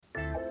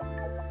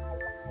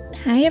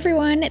Hi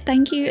everyone,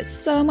 thank you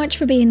so much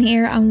for being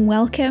here and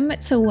welcome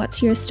to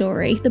What's Your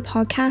Story, the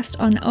podcast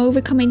on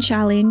overcoming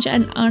challenge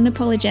and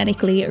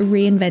unapologetically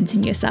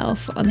reinventing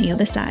yourself on the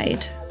other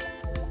side.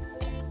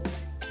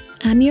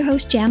 I'm your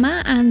host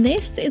Gemma, and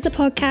this is a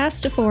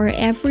podcast for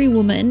every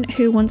woman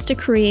who wants to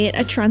create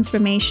a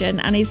transformation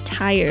and is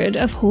tired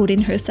of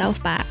holding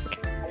herself back.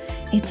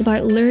 It's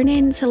about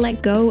learning to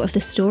let go of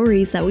the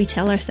stories that we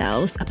tell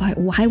ourselves about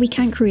why we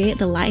can't create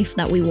the life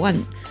that we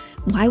want.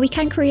 Why we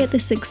can't create the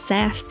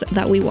success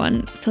that we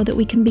want so that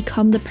we can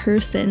become the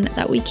person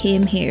that we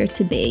came here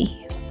to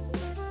be.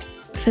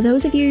 For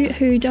those of you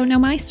who don't know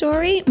my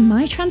story,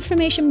 my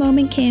transformation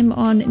moment came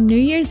on New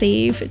Year's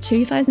Eve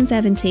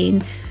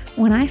 2017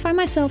 when I found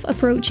myself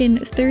approaching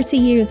 30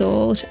 years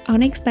old,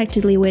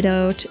 unexpectedly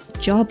widowed,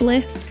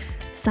 jobless,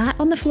 sat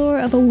on the floor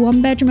of a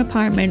one-bedroom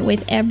apartment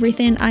with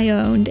everything I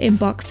owned in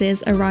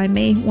boxes around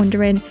me,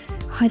 wondering,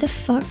 how the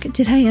fuck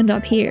did I end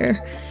up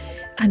here?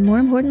 And more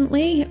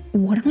importantly,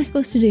 what am I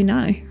supposed to do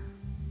now?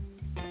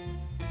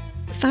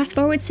 Fast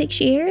forward 6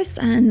 years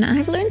and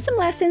I've learned some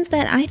lessons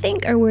that I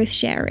think are worth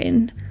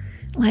sharing.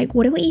 Like,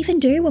 what do we even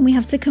do when we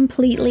have to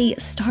completely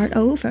start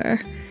over?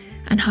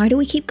 And how do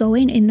we keep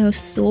going in those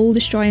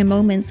soul-destroying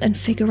moments and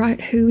figure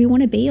out who we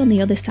want to be on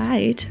the other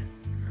side?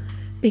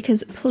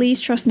 Because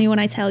please trust me when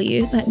I tell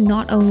you that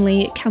not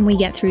only can we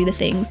get through the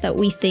things that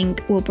we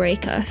think will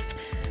break us,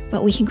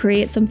 but we can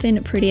create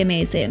something pretty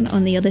amazing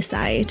on the other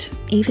side,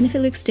 even if it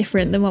looks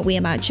different than what we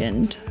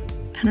imagined.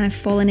 And I've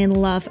fallen in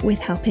love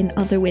with helping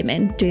other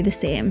women do the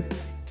same.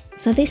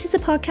 So this is a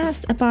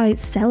podcast about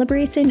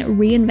celebrating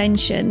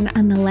reinvention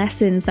and the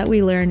lessons that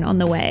we learn on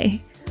the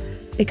way.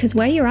 Because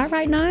where you're at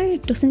right now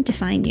doesn't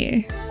define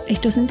you.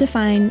 It doesn't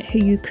define who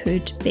you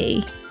could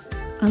be,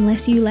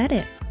 unless you let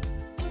it.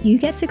 You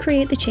get to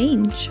create the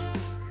change.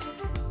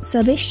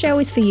 So this show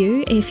is for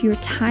you if you're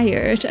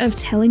tired of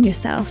telling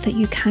yourself that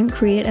you can't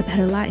create a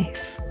better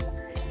life.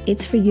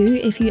 It's for you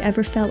if you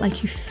ever felt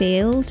like you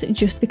failed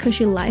just because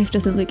your life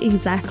doesn't look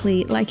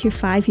exactly like your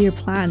 5-year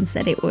plan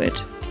said it would.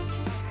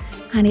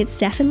 And it's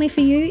definitely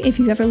for you if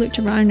you've ever looked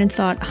around and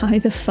thought, how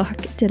the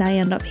fuck did I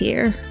end up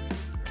here?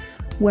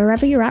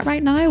 Wherever you're at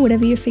right now,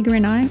 whatever you're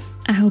figuring out,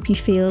 I hope you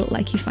feel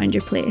like you found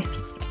your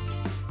place.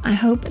 I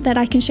hope that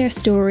I can share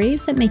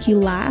stories that make you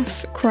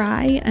laugh,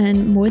 cry,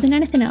 and more than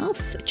anything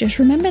else, just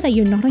remember that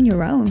you're not on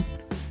your own.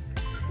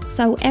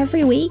 So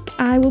every week,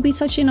 I will be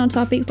touching on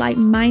topics like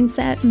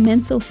mindset,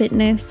 mental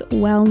fitness,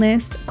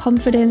 wellness,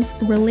 confidence,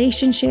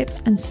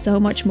 relationships, and so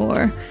much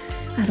more,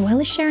 as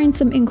well as sharing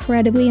some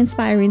incredibly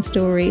inspiring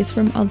stories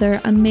from other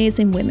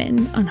amazing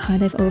women on how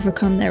they've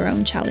overcome their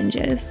own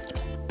challenges.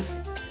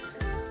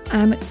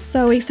 I'm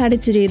so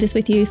excited to do this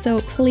with you, so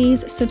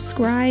please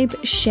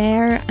subscribe,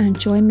 share, and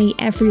join me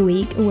every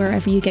week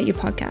wherever you get your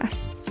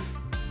podcasts.